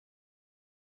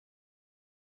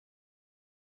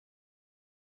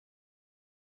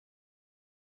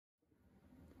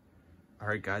All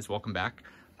right, guys, welcome back.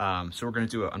 So we're going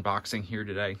to do an unboxing here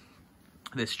today.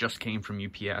 This just came from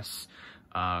UPS,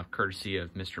 courtesy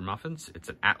of Mr. Muffins. It's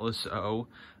an Atlas O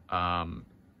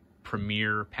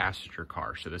Premier passenger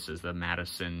car. So this is the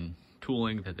Madison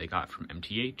tooling that they got from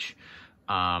MTH.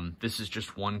 This is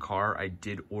just one car. I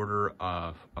did order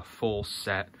a full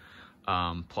set,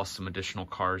 plus some additional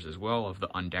cars as well of the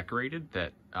undecorated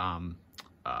that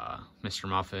Mr.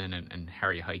 Muffin and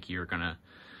Harry Heike are gonna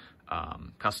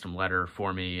custom letter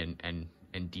for me and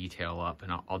detail up,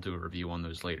 and I'll do a review on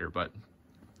those later, but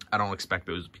I don't expect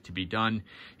those to be done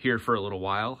here for a little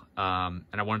while. And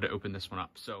I wanted to open this one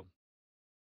up. So,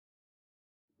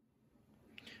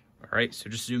 all right, so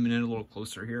just zooming in a little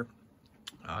closer here.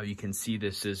 You can see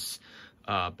this is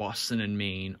Boston and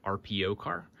Maine RPO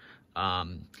car.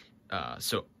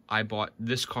 So I bought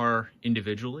this car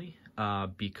individually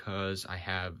because I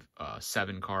have a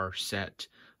 7-car set,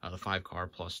 the 5-car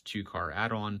plus 2-car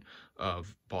add-on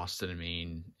of Boston and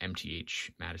Maine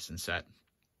MTH Madison set.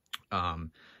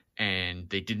 And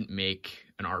they didn't make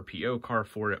an RPO car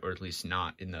for it, or at least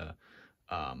not in the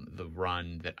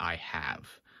run that I have.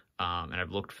 And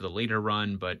I've looked for the later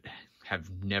run, but have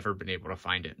never been able to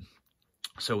find it.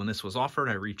 So when this was offered,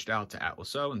 I reached out to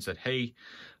Atlas O and said, hey,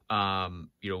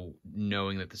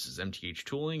 knowing that this is MTH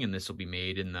tooling and this will be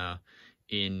made in the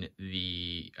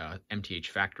MTH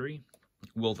factory,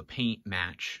 will the paint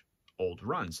match old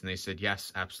runs? And they said,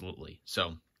 yes, absolutely.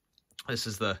 So this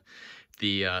is the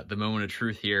moment of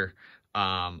truth here.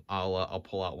 I'll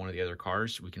pull out one of the other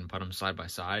cars. We can put them side by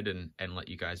side and let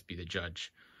you guys be the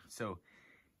judge. So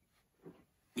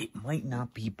it might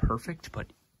not be perfect,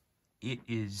 but it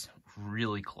is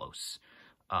really close.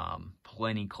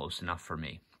 Plenty close enough for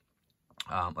me.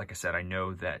 Like I said, I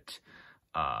know that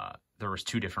there was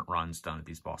 2 different runs done at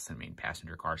these Boston and Maine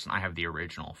passenger cars, and I have the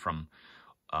original from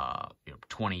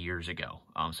 20 years ago.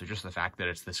 So just the fact that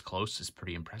it's this close is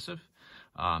pretty impressive.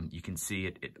 You can see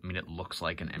it. I mean, it looks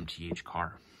like an MTH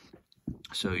car.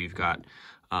 So you've got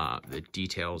the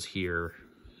details here,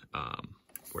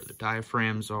 where the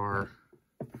diaphragms are.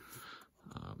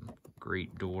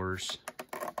 Great doors.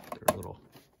 They're a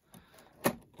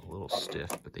little stiff,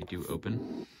 but they do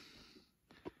open.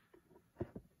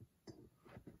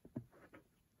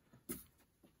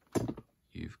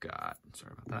 You've got,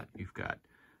 sorry about that, you've got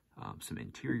some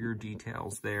interior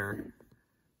details there.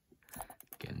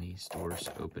 Again, these doors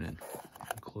open and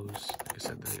close. Like I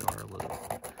said, they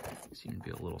seem to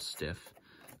be a little stiff.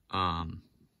 But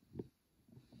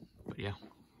yeah,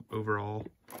 overall,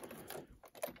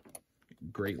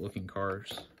 great looking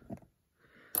cars.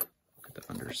 Look at the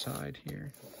underside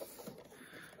here.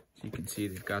 So you can see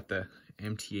they've got the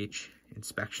MTH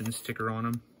inspection sticker on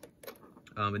them.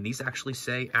 And these actually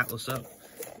say Atlas O.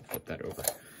 Flip that over.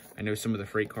 I know some of the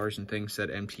freight cars and things said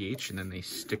MTH and then they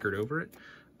stickered over it.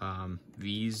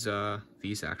 These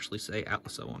actually say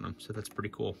Atlas O on them, so that's pretty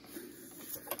cool.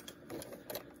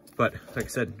 But like I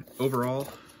said, overall,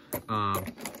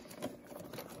 kind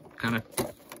of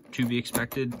to be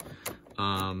expected.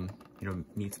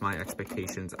 Meets my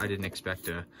expectations. I didn't expect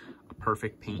a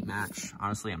perfect paint match.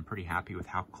 Honestly, I'm pretty happy with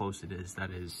how close it is.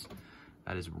 That is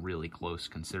really close,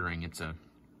 considering it's a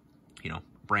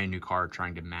brand new car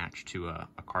trying to match to a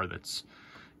car that's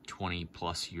 20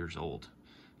 plus years old.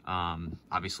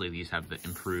 Obviously these have the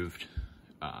improved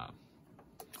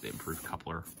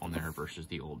coupler on there versus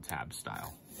the old tab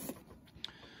style.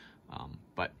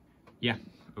 But yeah,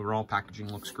 overall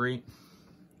packaging looks great.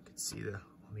 You can see on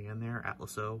the end there,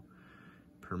 Atlas O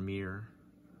Premier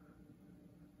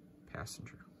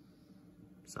passenger.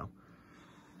 So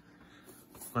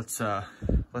let's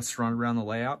run around the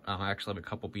layout. I actually have a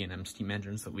couple B&M steam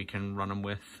engines that we can run them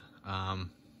with.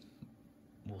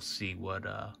 We'll see what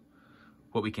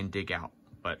we can dig out,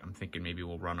 but I'm thinking maybe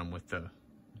we'll run them with the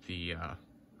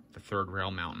 3rd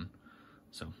rail mountain.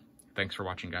 So thanks for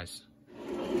watching, guys.